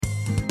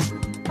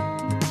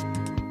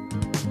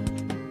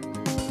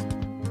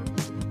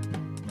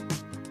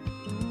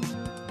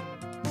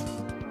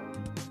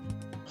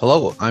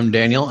Hello, I'm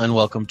Daniel, and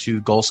welcome to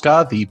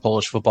Golska, the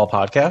Polish football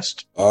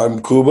podcast.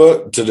 I'm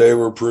Kuba. Today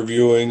we're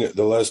previewing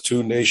the last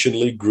two Nation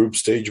League group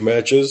stage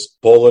matches.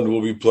 Poland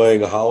will be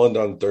playing Holland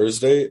on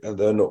Thursday and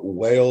then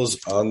Wales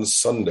on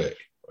Sunday.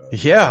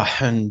 Yeah,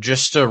 and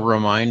just a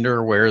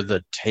reminder where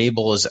the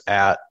table is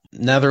at.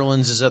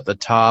 Netherlands is at the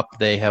top.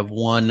 They have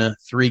won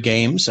 3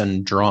 games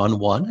and drawn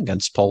 1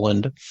 against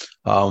Poland.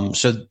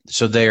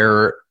 So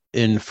they're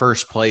in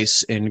first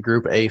place in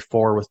Group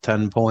A4 with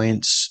 10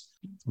 points.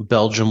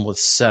 Belgium with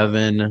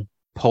 7,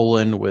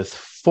 Poland with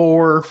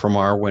 4 from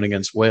our win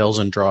against Wales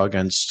and draw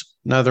against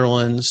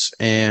Netherlands,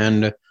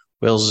 and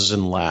Wales is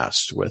in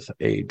last with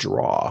a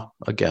draw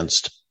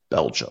against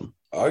Belgium.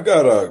 I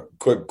got a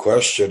quick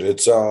question.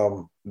 It's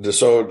so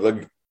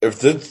like if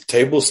the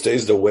table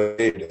stays the way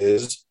it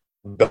is,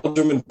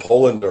 Belgium and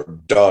Poland are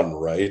done,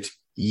 right?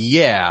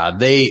 Yeah,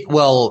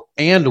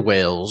 and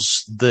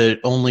Wales. The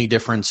only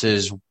difference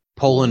is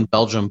Poland,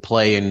 Belgium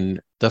play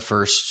in the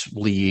first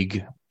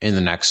league in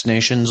the next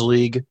Nations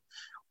League,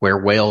 where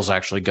Wales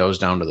actually goes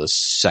down to the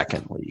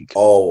second league.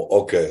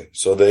 Oh, okay.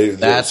 So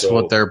that's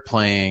what they're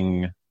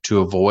playing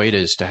to avoid,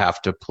 is to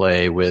have to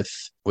play with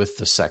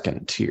the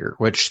second tier,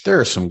 which there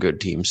are some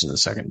good teams in the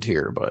second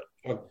tier, but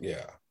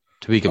yeah,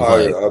 to be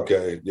competitive.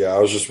 Okay. Yeah, I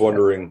was just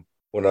wondering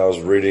when I was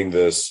reading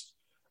this,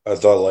 I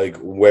thought like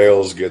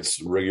Wales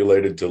gets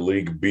regulated to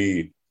League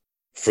B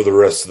for the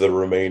rest of the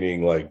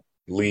remaining like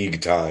league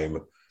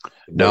time.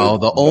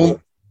 No,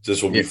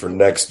 this will be for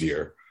next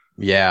year.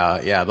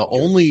 Yeah. The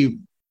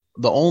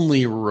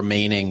only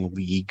remaining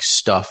league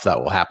stuff that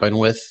will happen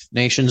with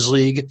Nations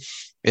League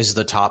is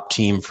the top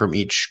team from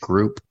each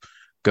group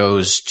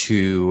goes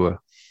to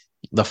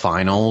the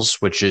finals,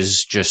 which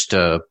is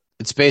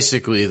it's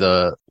basically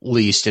the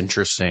least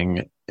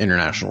interesting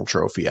international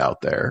trophy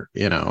out there.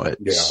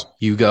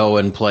 You go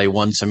and play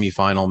one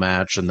semifinal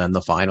match and then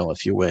the final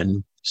if you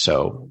win.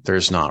 So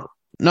there's not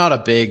a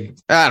big,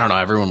 I don't know,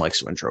 everyone likes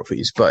to win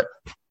trophies, but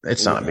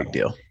it's not a big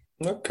deal.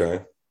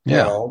 Okay.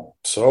 Yeah. Well,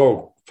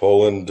 so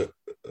Poland,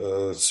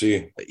 let's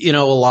see. A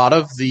lot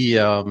of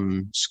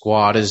the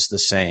squad is the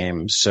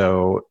same,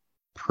 so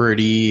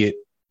pretty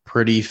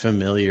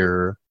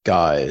familiar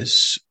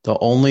guys. The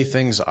only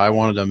things I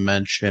wanted to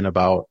mention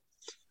about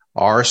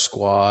our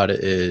squad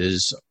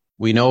is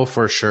we know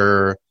for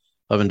sure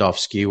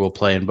Lewandowski will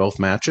play in both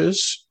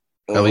matches,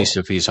 at least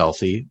if he's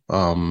healthy,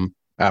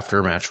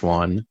 after match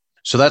 1.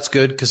 So that's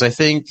good, because I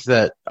think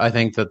that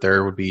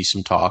there would be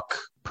some talk,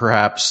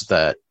 perhaps,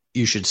 that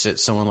you should sit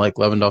someone like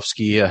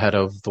Lewandowski ahead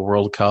of the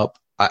World Cup.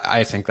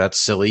 I think that's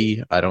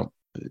silly. I don't,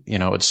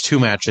 it's 2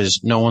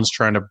 matches. No one's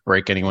trying to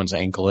break anyone's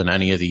ankle in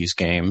any of these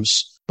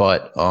games,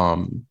 but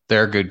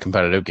they're good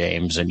competitive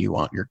games and you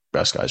want your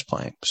best guys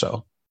playing.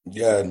 So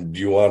yeah, and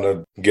you want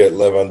to get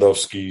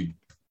Lewandowski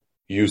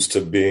used to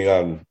being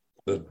on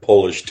the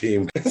Polish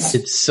team.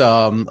 It's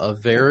a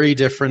very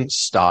different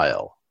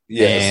style.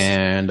 Yes.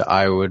 And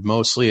I would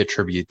mostly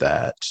attribute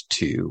that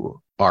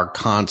to our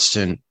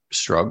constant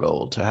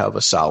struggle to have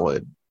a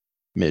solid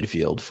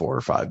midfield 4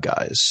 or 5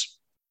 guys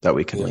that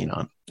we can lean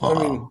on. I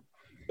mean,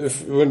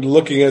 when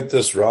looking at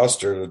this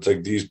roster, it's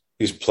like these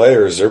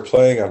players, they're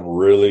playing on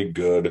really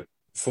good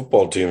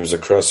football teams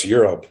across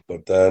Europe,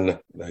 but then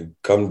they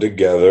come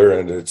together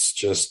and it's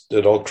just,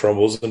 it all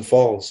crumbles and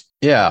falls.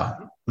 Yeah,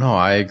 no,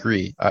 I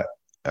agree. I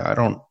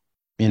don't,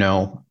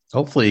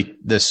 hopefully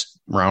this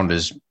round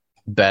is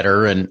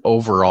better, and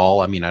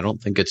overall, I mean, I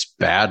don't think it's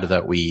bad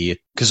that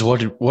because what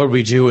did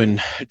we do in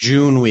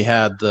June? We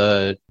had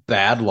the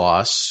bad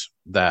loss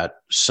that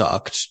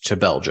sucked to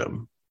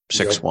Belgium.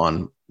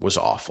 6-1 was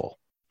awful.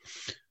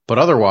 But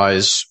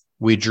otherwise,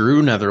 we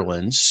drew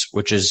Netherlands,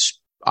 which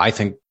is, I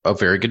think, a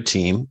very good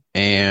team,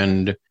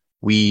 and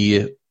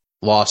we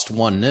lost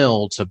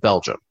 1-0 to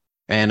Belgium.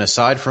 And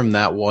aside from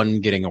that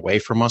one getting away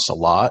from us a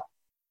lot,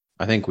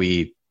 I think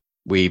we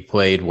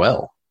played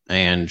well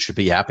and should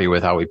be happy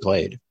with how we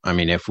played. I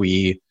mean,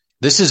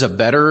 this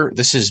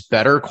is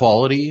better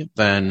quality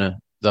than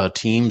the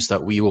teams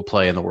that we will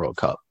play in the World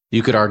Cup.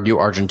 You could argue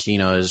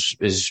Argentina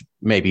is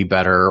maybe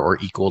better or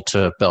equal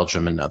to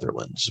Belgium and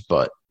Netherlands,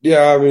 but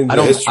yeah, I mean, I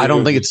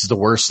don't think it's the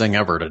worst thing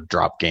ever to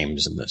drop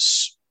games in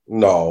this.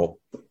 No,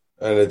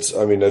 and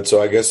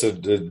so I guess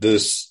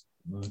the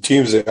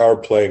teams that are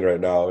playing right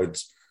now,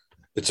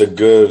 it's a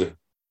good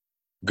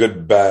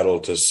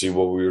battle to see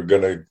how we're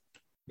gonna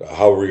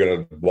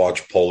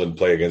watch Poland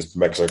play against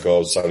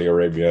Mexico, Saudi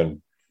Arabia,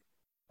 and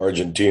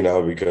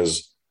Argentina,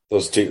 because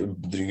those teams,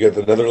 you get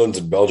the Netherlands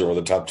and Belgium are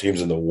the top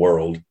teams in the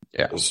world.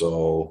 Yeah.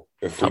 So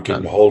if we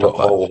can hold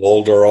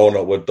our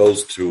own with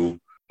those two,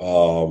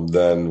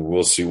 then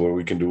we'll see what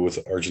we can do with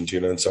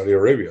Argentina and Saudi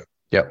Arabia.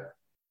 Yep,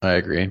 I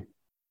agree.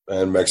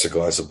 And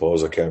Mexico, I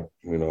suppose. I can't,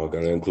 I got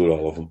to include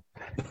all of them.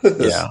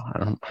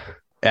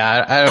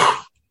 I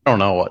don't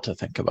know what to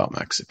think about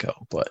Mexico,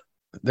 but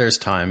there's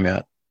time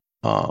yet.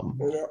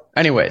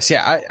 Anyways,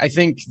 I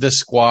think the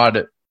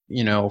squad,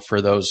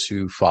 for those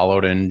who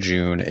followed in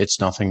June, it's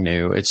nothing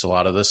new. It's a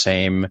lot of the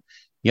same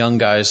young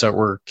guys that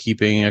we're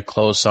keeping a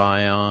close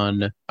eye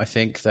on. I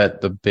think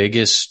that the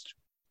biggest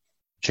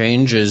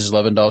change is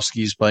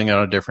Lewandowski's playing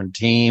on a different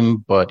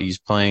team, but he's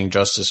playing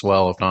just as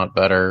well, if not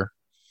better,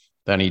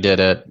 than he did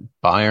at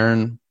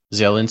Bayern.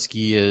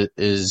 Zielinski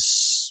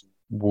is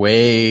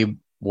way,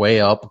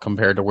 way up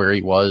compared to where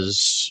he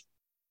was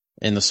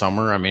in the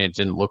summer. I mean, it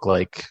didn't look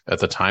like at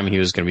the time he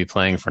was going to be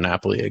playing for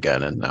Napoli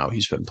again, and now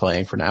he's been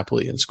playing for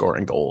Napoli and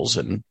scoring goals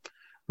and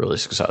really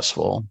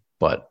successful.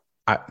 But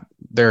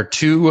there are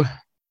two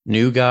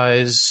new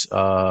guys,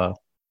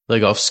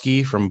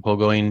 Legovsky from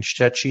Pogoń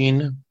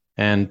Szczecin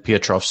and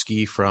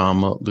Piotrowski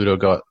from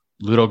Ludogorets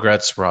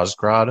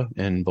Razgrad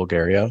in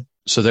Bulgaria.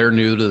 So they're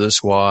new to the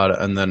squad,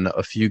 and then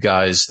a few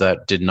guys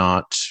that did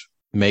not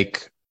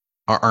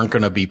aren't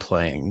going to be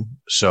playing.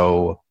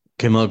 So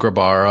Kamil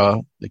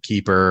Grabara, the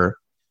keeper,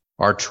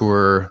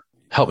 Artur,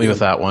 help me with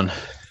that one.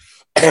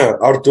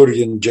 Artur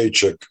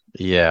Jędrzejczyk.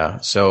 Yeah,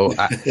 so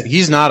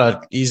he's not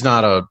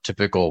a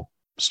typical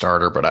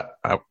starter, but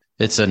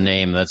it's a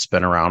name that's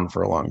been around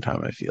for a long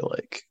time, I feel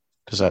like.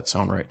 Does that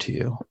sound right to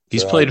you?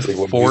 He's played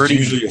 40.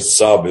 He's usually a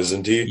sub,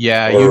 isn't he?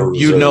 Yeah,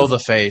 you know the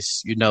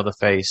face. You know the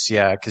face.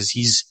 Yeah, because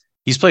he's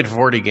played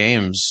 40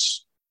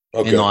 games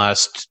in the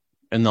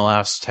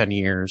last 10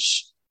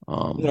 years.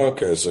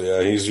 Okay, so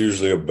yeah, he's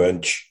usually a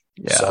bench.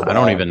 Yeah, I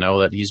don't even know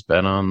that he's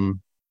been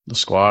on the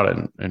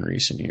squad in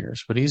recent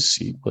years, but he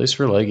plays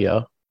for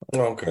Legia.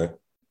 Okay.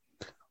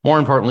 More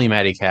importantly,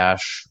 Matty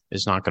Cash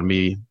is not going to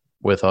be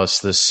with us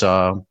this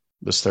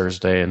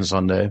Thursday and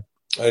Sunday.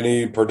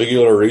 Any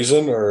particular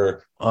reason,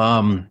 or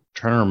trying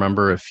to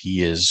remember if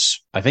he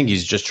is. I think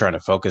he's just trying to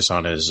focus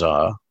on his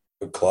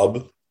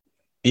club.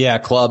 Yeah,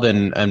 club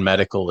and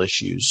medical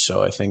issues.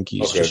 So I think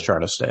he's just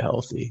trying to stay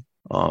healthy.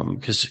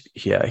 Because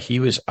he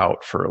was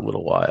out for a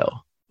little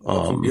while.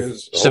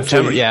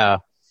 September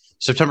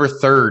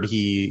 3rd,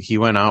 he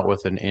went out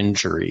with an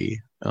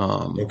injury.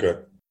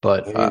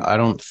 But I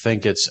don't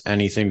think it's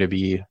anything to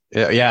be.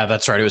 Yeah,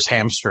 that's right. It was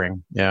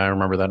hamstring. Yeah, I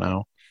remember that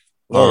now.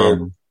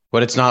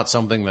 But it's not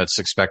something that's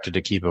expected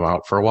to keep him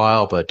out for a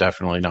while. But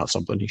definitely not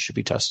something he should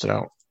be tested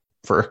out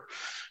for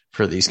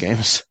these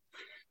games.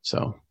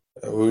 So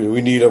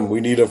we need him.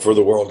 We need him for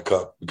the World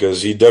Cup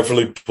because he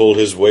definitely pulled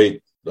his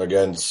weight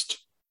against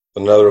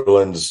the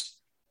Netherlands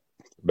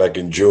back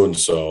in June.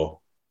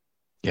 So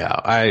yeah,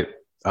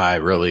 I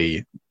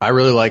really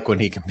like when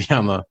he can be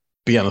on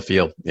the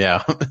field.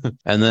 Yeah.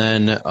 And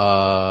then,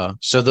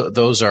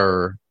 those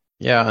are,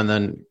 and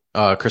then,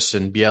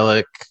 Kristen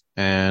Bielik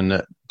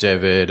and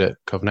David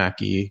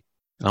Kovnacki.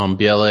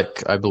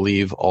 Bielik, I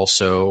believe,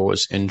 also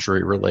was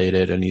injury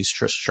related and he's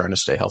just trying to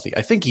stay healthy.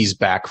 I think he's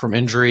back from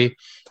injury.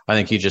 I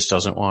think he just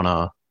doesn't want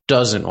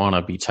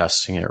to be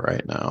testing it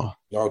right now.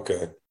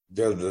 Okay.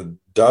 Yeah, the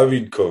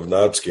David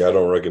Kovnacki, I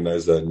don't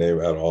recognize that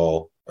name at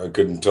all. I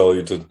couldn't tell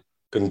you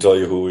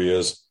who he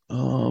is. I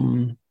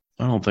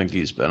don't think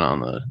he's been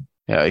on the.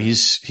 Yeah,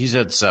 he's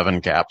had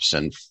 7 caps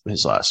in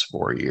his last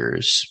 4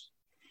 years.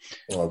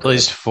 Okay.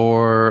 Plays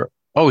for.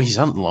 Oh, he's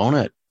on loan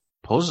at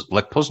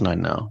Poznan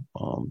now.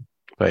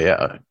 But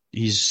yeah,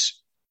 his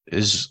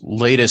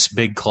latest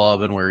big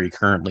club and where he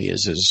currently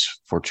is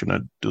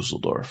Fortuna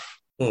Düsseldorf.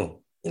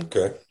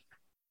 Okay.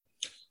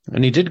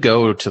 And he did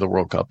go to the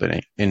World Cup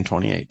in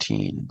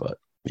 2018, but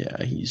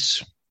yeah,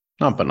 he's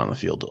not been on the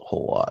field a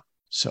whole lot.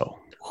 So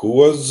who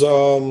was?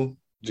 Do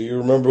you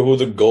remember who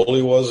the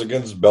goalie was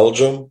against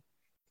Belgium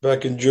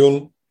back in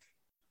June?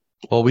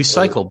 Well, we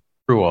cycled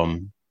through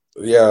them.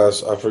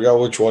 Yes, I forgot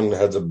which one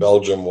had the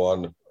Belgium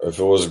one. If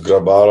it was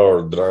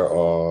Grabara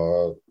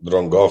or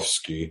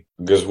Drongowski,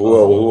 because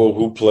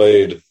who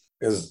played?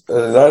 Is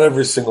not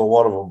every single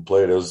one of them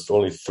played. It was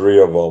only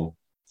 3 of them.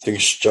 I think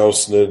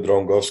Szczęsny,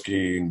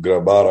 Drongowski, and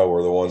Grabara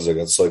were the ones that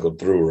got cycled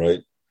through, right?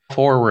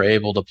 4 were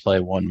able to play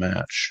 1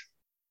 match.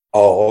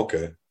 Oh,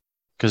 okay.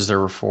 Because there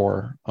were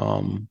 4.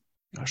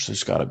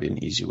 There's got to be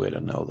an easy way to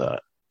know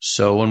that.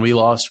 So when we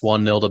lost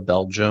 1-0 to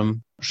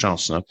Belgium,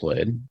 Szczęsny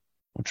played,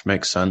 which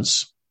makes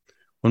sense.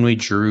 When we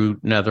drew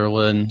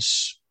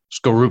Netherlands,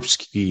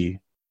 Skorupski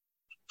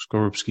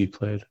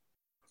played.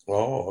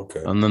 Oh,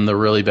 okay. And then the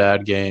really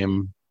bad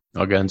game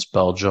against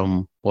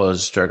Belgium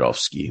was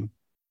Dragowski.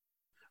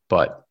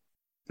 But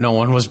no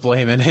one was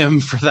blaming him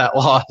for that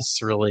loss,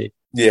 really.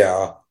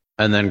 Yeah.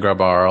 And then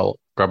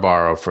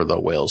Grabara for the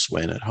Wales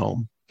win at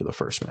home for the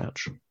first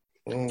match.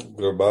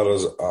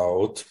 Grabara's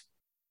out.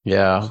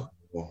 Yeah.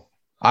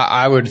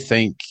 I would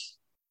think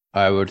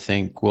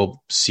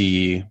we'll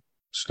see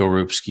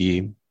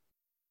Skorupski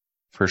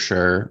for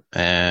sure.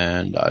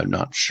 And I'm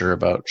not sure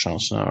about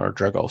Szczęsny or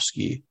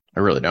Dragowski.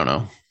 I really don't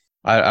know.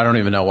 I don't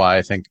even know why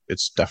I think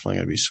it's definitely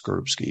going to be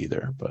Skorupski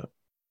either. But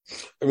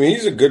I mean,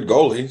 he's a good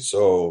goalie,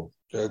 so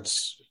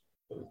that's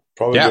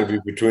probably going to be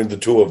between the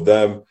 2 of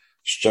them.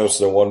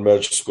 Szczęsny 1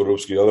 match,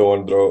 Skorupski the other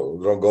one.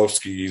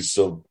 Drongowski, he's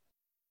still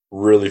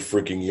really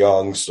freaking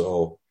young,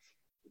 so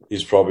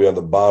he's probably on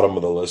the bottom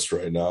of the list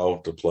right now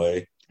to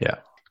play. Yeah.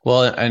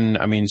 Well, and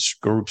I mean,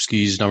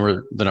 Skorupski's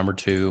the number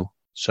 2,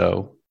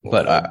 so.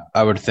 But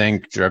I would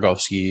think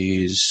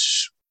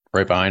Dragowski's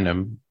right behind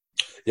him.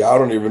 Yeah, I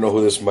don't even know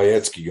who this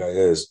Majecki guy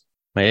is.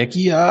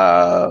 Majecki,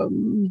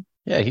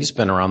 yeah, he's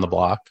been around the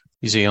block.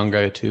 He's a young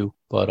guy too.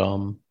 but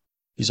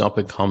he's up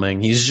and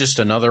coming. He's just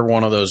another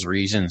one of those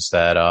reasons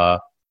that I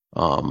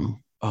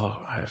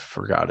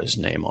forgot his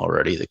name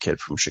already. The kid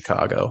from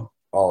Chicago.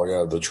 Oh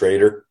yeah, the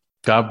trader.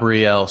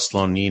 Gabriel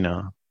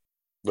Slonina.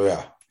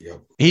 Yeah, yeah.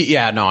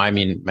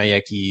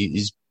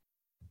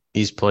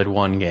 He's played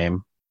one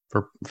game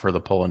for the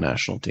Poland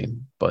national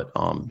team, but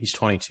he's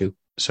 22,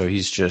 so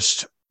he's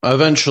just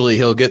eventually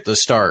he'll get the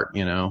start,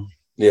 you know.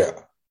 Yeah,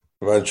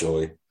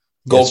 eventually.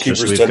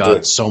 Goalkeepers tend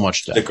to so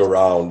much stick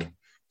around,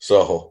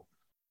 so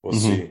we'll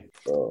see.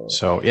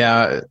 So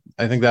yeah,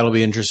 I think that'll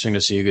be interesting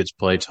to see who gets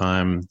play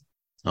time.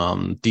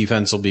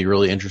 Defense will be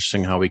really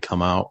interesting how we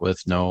come out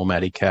with no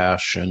Matty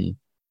Cash and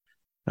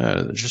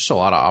just a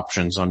lot of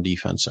options on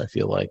defense. I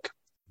feel like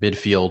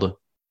midfield,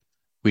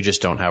 we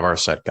just don't have our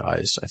set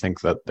guys. I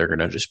think that they're going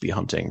to just be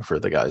hunting for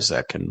the guys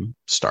that can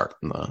start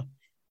in the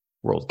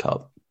World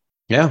Cup.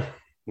 Yeah.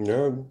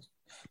 Yeah.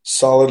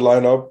 Solid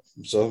lineup.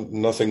 So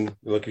nothing,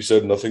 like you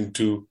said, nothing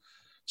too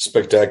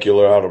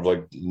spectacular out of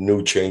like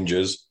new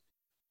changes.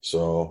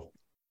 So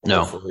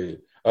no.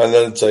 And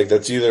then it's like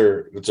it's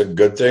a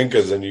good thing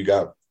because then you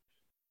got,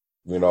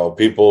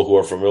 people who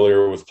are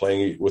familiar with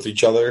playing with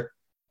each other.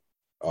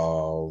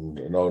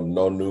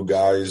 No new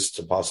guys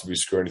to possibly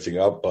screw anything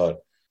up,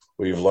 but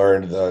we've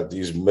learned that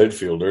these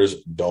midfielders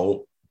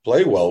don't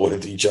play well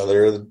with each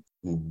other.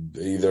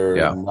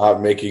 Either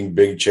not making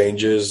big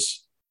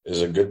changes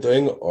is a good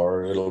thing,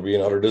 or it'll be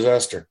an utter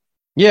disaster.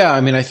 Yeah,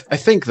 I mean, I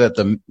think that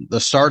the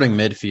starting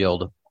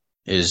midfield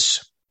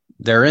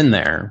they're in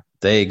there.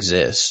 They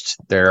exist.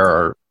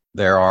 There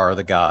are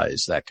the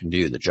guys that can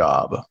do the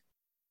job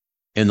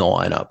in the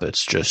lineup.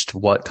 It's just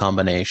what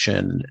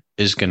combination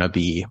is going to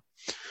be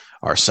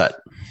our set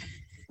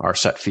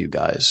few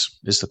guys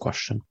is the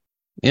question.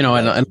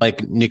 And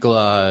like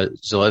Nikola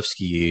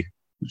Zalewski,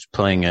 who's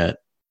playing at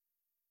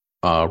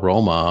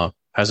Roma,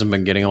 hasn't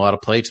been getting a lot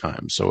of play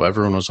time. So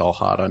everyone was all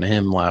hot on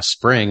him last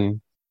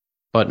spring,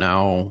 but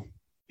now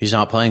he's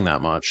not playing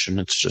that much. And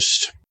it's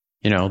just,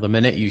 the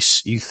minute you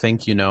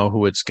think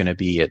who it's going to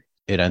be,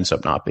 it ends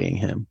up not being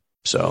him.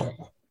 So.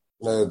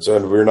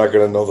 And we're not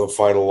going to know the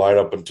final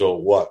lineup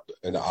until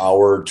an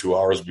hour, 2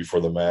 hours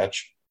before the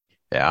match.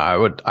 Yeah,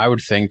 I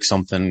would think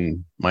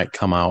something might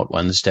come out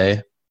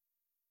Wednesday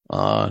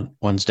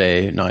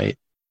night.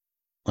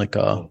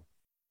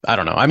 I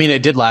don't know. I mean,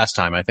 it did last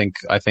time. I think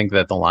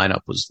that the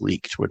lineup was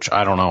leaked, which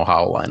I don't know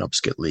how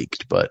lineups get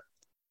leaked, but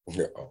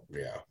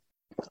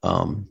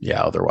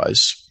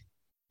otherwise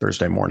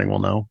Thursday morning we'll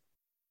know.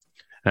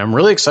 And I'm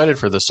really excited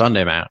for the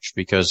Sunday match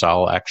because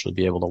I'll actually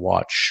be able to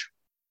watch.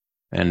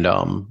 And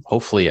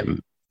hopefully it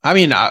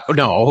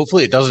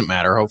doesn't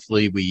matter.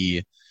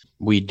 Hopefully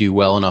we do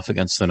well enough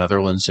against the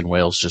Netherlands and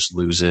Wales just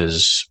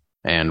loses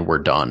and we're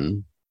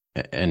done.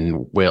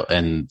 And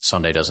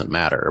Sunday doesn't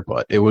matter,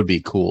 but it would be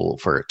cool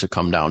for it to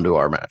come down to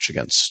our match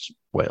against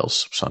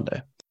Wales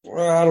Sunday.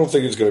 Well, I don't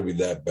think it's going to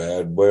be that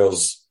bad.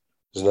 Wales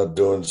is not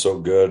doing so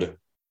good.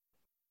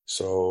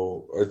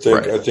 So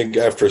I think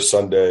after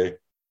Sunday,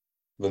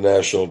 the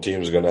national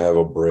team is going to have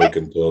a break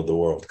until the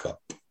World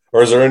Cup.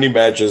 Or is there any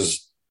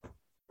matches,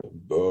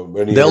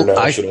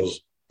 internationals?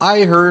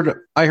 I heard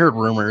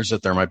rumors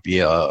that there might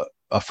be a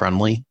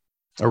friendly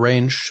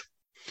arranged.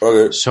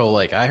 Okay. So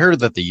I heard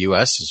that the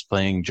US is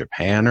playing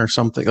Japan or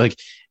something.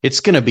 It's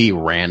going to be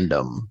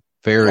random.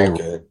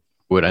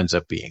 What ends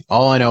up being.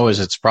 All I know is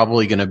there's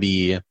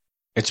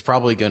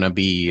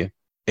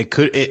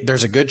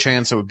a good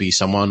chance it would be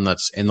someone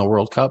that's in the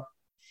World Cup,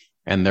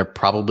 and they're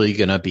probably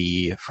going to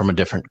be from a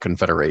different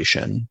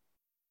confederation.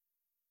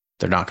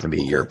 They're not going to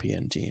be a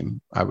European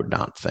team, I would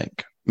not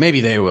think.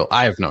 Maybe they will.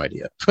 I have no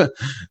idea.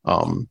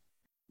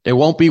 It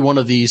won't be one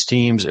of these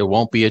teams. It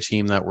won't be a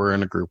team that we're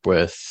in the group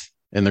with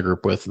in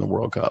the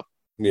World Cup.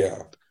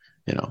 Yeah.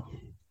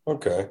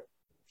 Okay.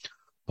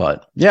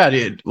 But yeah,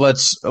 dude,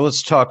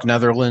 let's talk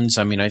Netherlands.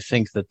 I mean, I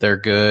think that they're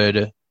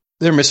good.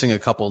 They're missing a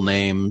couple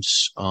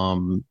names.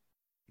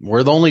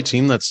 We're the only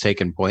team that's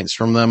taken points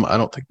from them. I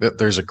don't think that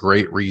there's a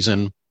great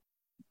reason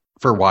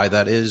for why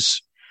that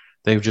is.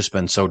 They've just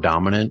been so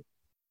dominant.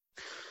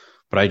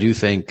 But I do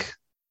think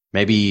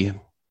maybe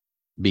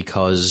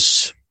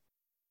because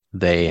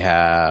they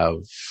have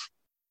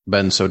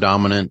been so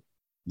dominant,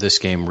 this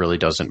game really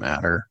doesn't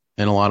matter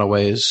in a lot of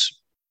ways.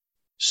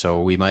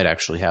 So we might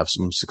actually have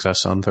some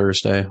success on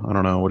Thursday. I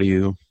don't know. What do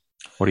you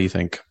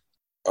think?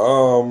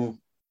 I'm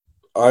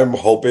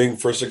hoping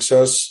for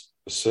success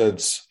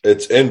since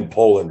it's in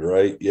Poland,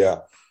 right? Yeah.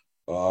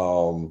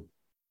 So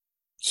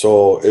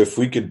if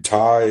we could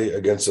tie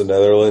against the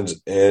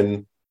Netherlands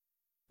in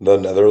the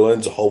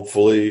Netherlands,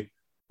 hopefully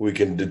we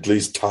can at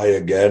least tie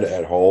again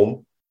at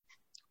home.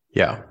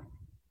 Yeah.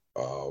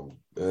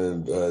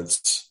 And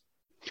it's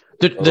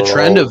the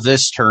trend of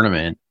this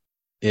tournament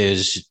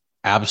is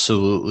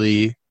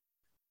absolutely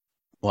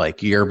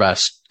your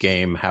best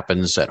game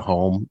happens at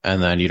home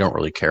and then you don't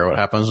really care what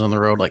happens on the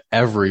road.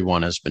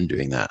 Everyone has been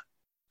doing that.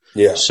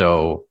 Yeah.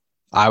 So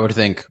I would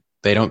think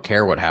they don't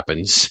care what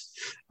happens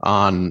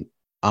on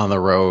the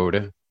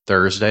road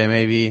Thursday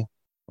maybe,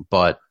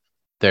 but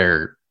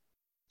they're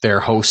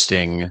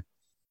hosting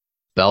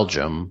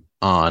Belgium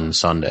on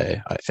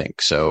Sunday, I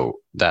think. So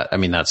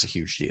that's a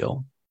huge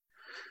deal,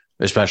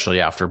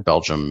 especially after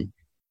Belgium.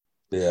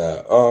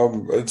 Yeah.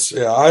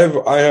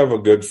 I have a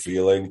good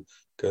feeling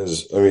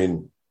because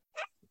the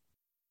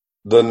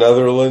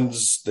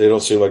Netherlands, they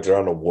don't seem like they're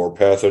on a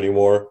warpath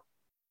anymore,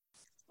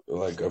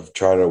 like of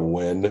trying to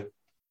win.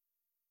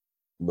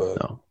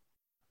 But No,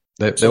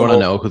 they want to so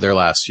know who their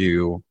last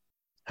few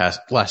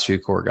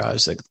core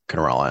guys they can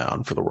rely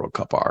on for the World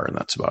Cup are, and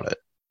that's about it.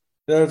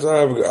 yeah,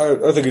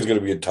 I think it's going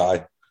to be a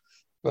tie.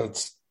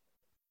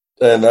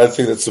 And I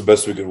think that's the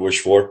best we could wish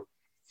for.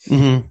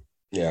 Mm-hmm.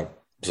 Yeah.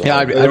 So Yeah,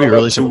 I'm I'd be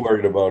really too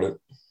worried about it.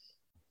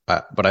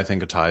 but I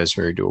think a tie is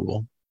very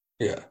doable.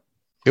 Yeah.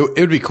 It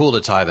would be cool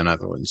to tie the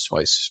Netherlands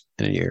twice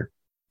in a year.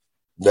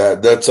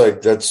 That's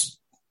if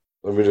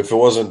it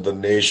wasn't the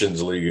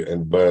Nations League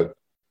but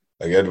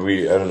again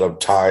we ended up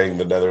tying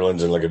the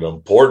Netherlands in like an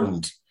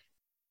important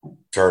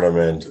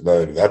tournament,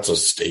 that's a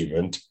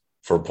statement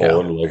for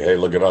Poland. Yeah. Like, hey,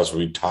 look at us,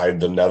 we tied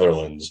the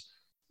Netherlands.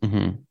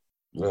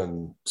 Mm-hmm.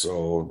 And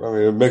so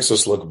it makes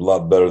us look a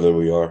lot better than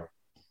we are.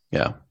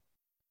 Yeah.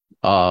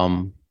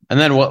 And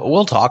then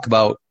we'll talk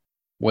about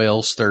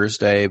Wales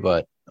Thursday,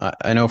 but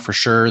I know for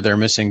sure they're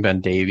missing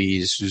Ben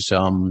Davies, who's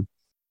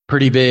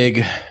pretty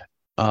big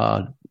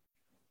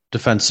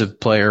defensive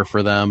player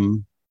for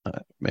them.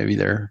 Maybe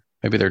their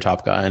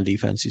top guy on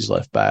defense. He's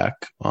left back.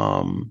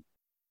 I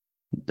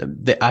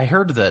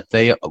heard that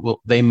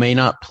they may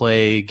not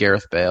play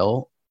Gareth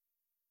Bale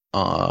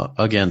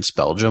against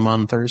Belgium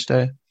on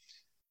Thursday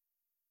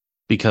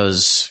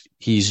because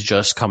he's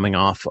just coming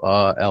off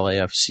a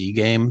LAFC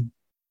game.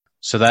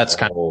 So that's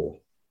kind of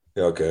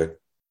yeah, okay.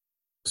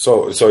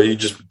 So he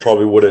just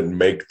probably wouldn't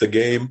make the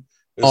game.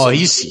 Oh,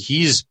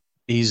 he's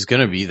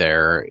gonna be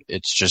there.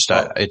 It's just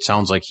it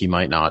sounds like he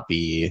might not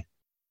be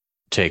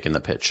taking the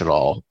pitch at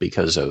all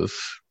because of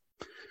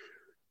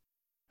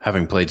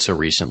having played so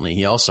recently.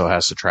 He also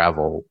has to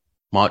travel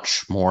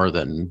much more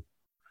than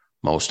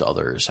most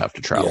others have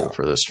to travel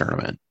for this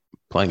tournament,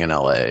 playing in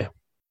LA,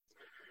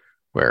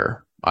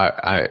 where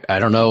I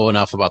don't know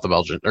enough about the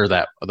Belgian or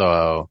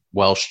the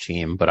Welsh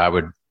team, but I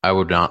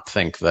would not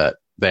think that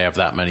they have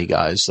that many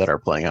guys that are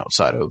playing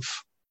outside of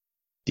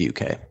the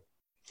UK.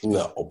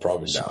 No,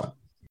 probably not.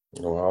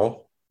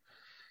 Well,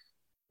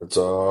 it's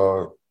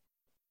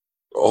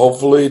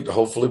hopefully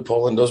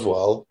Poland does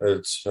well.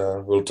 It's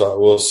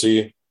we'll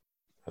see.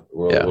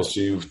 We'll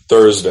see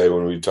Thursday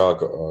when we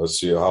talk.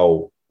 See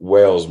how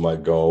Wales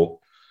might go,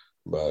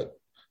 but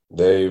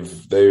they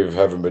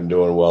haven't been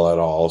doing well at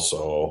all.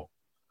 So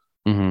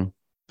the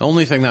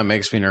only thing that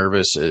makes me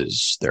nervous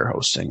is they're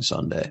hosting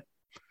Sunday.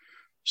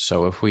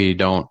 So if we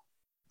don't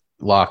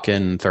lock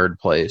in third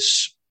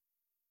place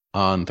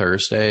on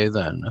Thursday,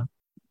 then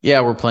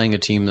we're playing a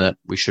team that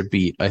we should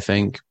beat, I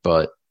think,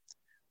 but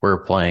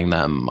we're playing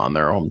them on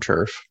their home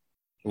turf.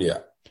 Yeah.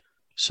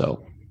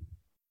 So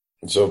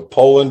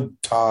Poland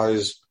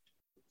ties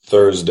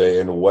Thursday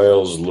and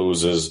Wales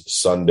loses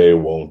Sunday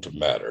won't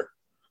matter.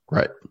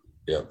 Right.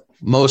 Yeah.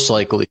 Most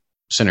likely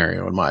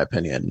scenario, in my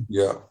opinion.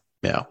 Yeah.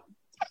 Yeah.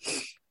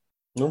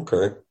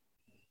 Okay.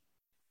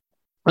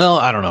 Well,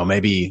 I don't know.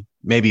 Maybe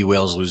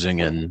Wales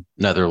losing and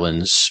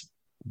Netherlands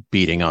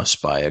beating us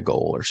by a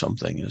goal or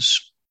something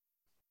is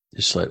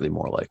slightly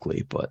more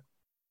likely, but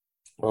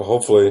well,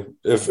 hopefully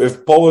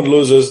if Poland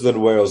loses,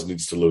 then Wales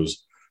needs to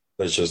lose.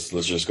 Let's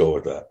just go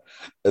with that.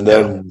 And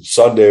then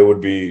Sunday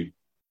would be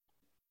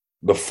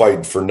the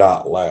fight for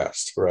not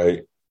last,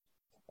 right?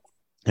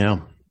 Yeah.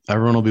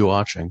 Everyone will be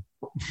watching.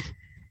 Oh,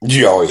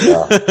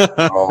 yeah.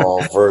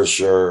 Oh, for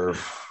sure.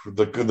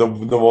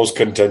 The most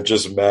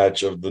contentious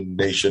match of the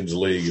Nations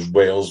League,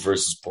 Wales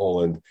versus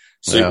Poland.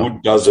 See who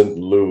doesn't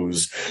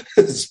lose.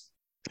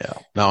 Yeah.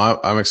 No,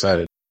 I'm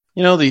excited.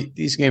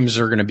 These games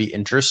are going to be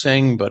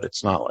interesting, but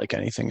it's not like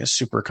anything is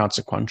super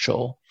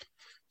consequential.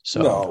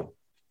 So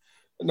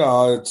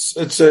no,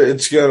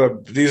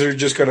 these are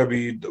just gonna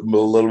be a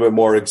little bit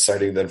more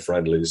exciting than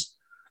friendlies.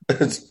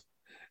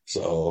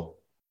 So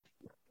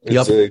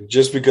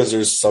just because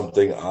there's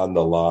something on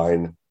the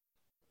line,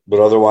 but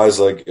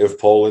otherwise, like if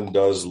Poland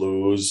does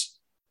lose,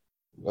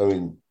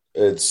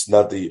 it's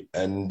not the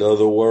end of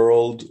the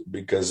world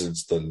because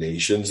it's the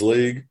Nations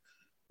League.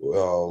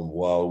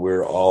 While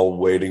we're all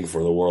waiting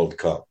for the World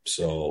Cup.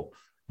 So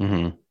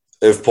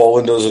if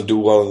Poland doesn't do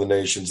well in the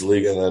Nations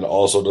League and then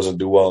also doesn't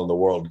do well in the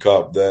World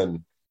Cup,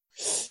 then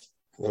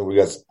we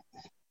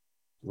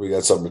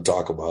got something to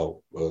talk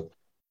about. But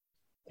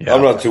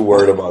I'm not too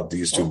worried about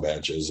these two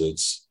matches.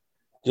 It's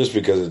just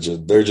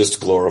because they're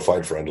just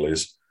glorified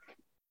friendlies.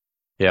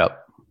 Yep,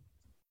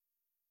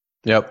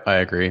 I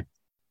agree.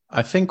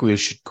 I think we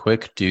should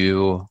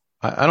do.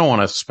 I don't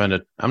want to spend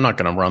it. I'm not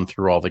going to run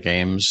through all the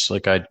games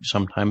like I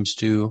sometimes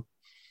do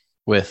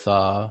with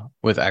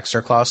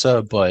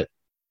Ekstraklasa, but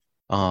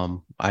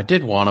I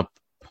did want to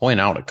point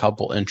out a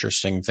couple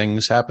interesting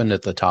things happened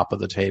at the top of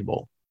the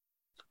table.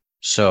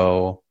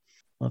 So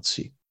let's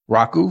see.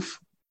 Rakov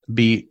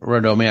beat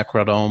Radomiak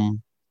Radom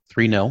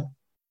 3-0.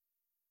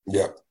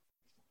 Yeah.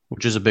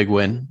 Which is a big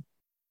win.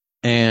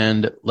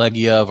 And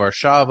Legia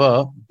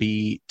Warszawa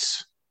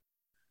beat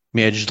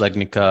Miedź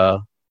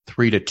Legnica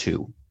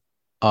 3-2.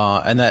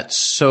 And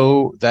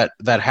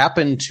that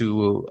happened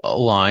to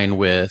align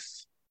with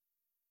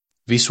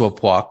Wisła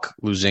Płock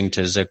losing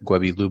to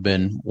Zagłębie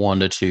Lubin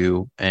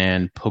 1-2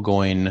 and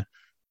Pogoń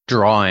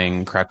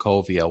drawing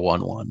Cracovia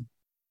 1-1.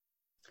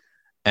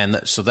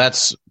 And so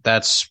that's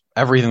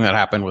everything that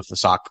happened with the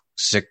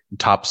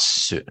top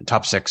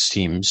six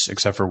teams,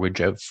 except for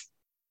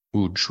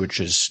Łódź, which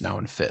is now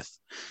in fifth.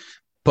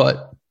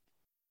 But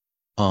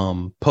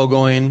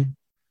Pogoń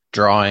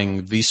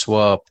drawing,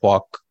 Wisła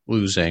Płock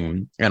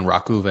losing, and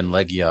Raków and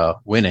Legia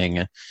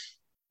winning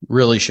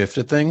really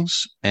shifted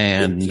things.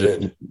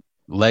 And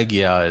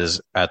Legia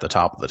is at the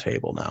top of the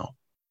table now.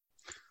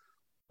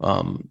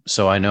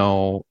 So I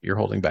know you're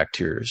holding back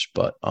tears,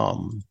 but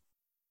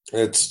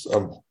it's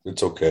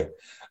okay.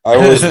 I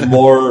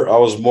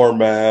was more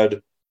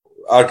mad.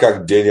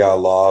 Arkak Daniel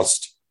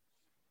lost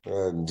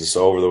and just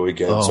over the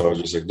weekend, so I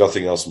was just like,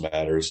 nothing else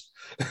matters.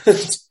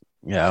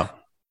 Yeah.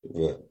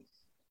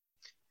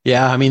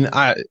 Yeah, I mean,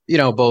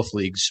 both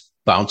leagues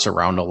bounce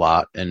around a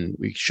lot, and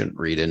we shouldn't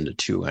read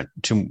into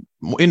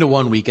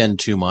one weekend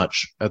too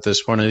much at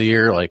this point of the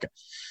year. Like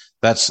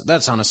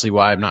that's honestly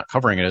why I'm not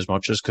covering it as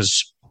much, is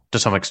because to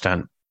some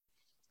extent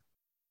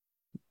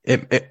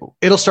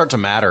it'll start to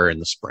matter in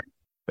the spring,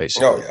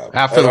 basically. Oh, yeah.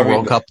 After the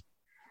World Cup,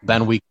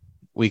 then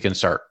we can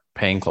start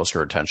paying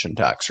closer attention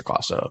to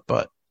Ekstraklasa.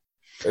 But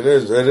it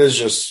is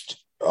just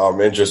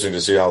interesting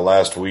to see how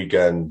last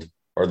weekend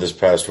or this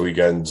past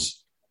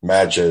weekend's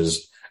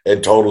matches,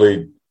 it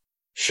totally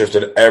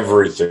shifted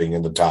everything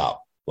in the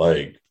top.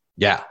 Like,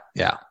 yeah,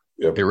 yep.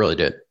 It really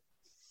did.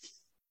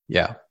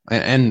 Yeah,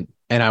 and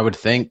I would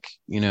think,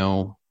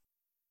 Legia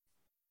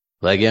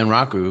and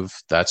Raków,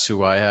 that's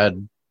who I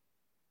had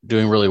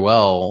doing really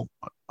well.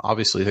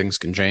 Obviously, things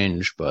can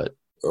change, but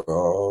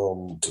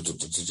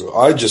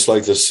I'd just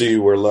like to see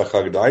where Lech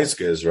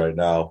Gdańsk is right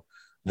now.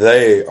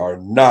 They are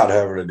not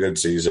having a good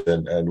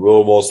season, and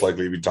we'll most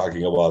likely be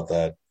talking about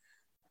that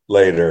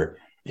later.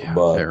 Yeah,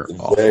 but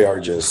they are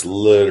just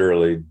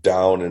literally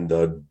down in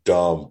the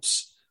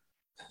dumps.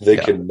 They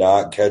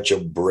cannot catch a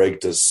break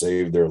to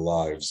save their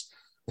lives.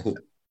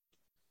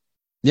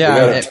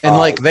 Yeah, and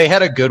like they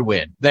had a good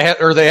win. They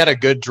had a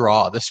good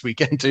draw this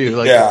weekend too.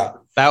 Like,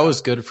 that was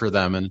good for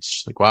them. And it's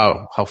just like,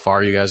 wow, how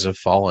far you guys have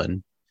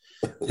fallen.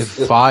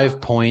 5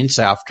 points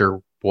after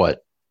what?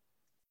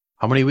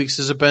 How many weeks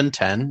has it been?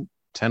 10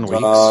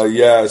 weeks?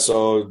 Yeah,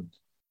 so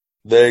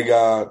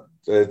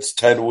it's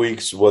 10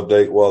 weeks.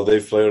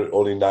 They've played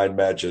only 9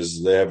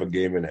 matches. They have a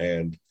game in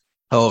hand.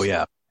 Oh,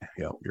 yeah.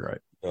 Yeah, you're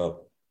right.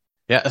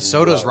 Yeah,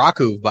 so does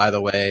Raków, by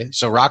the way.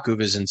 So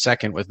Raków is in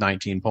second with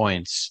 19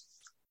 points.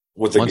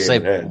 With the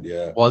game in hand,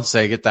 yeah. Once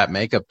they get that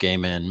makeup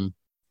game in,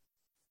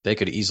 they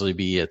could easily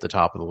be at the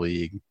top of the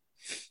league.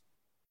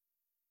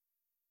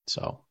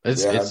 So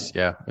it's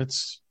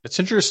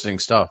interesting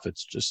stuff.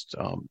 It's just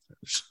a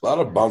lot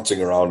of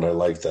bouncing around. I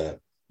like that.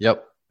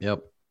 Yep.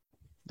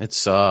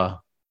 It's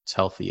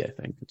healthy. I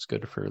think it's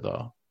good for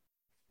the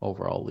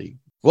overall league.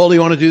 Well, do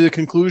you want to do the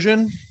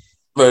conclusion?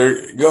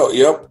 There you go.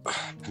 Yep.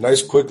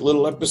 Nice, quick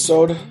little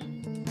episode.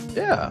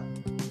 Yeah.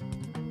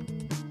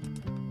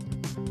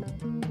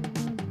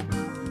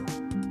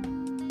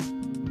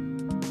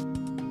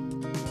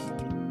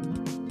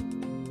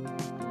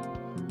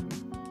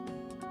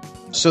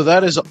 So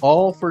that is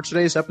all for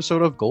today's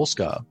episode of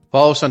Golska.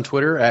 Follow us on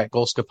Twitter at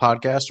Golska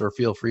Podcast, or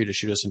feel free to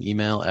shoot us an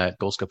email at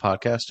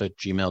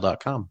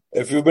golskapodcast@gmail.com.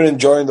 If you've been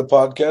enjoying the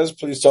podcast,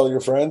 please tell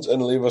your friends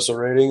and leave us a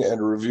rating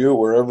and review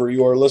wherever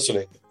you are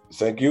listening.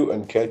 Thank you,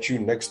 and catch you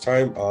next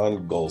time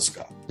on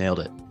Golska. Nailed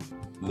it.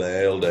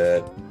 Nailed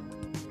it.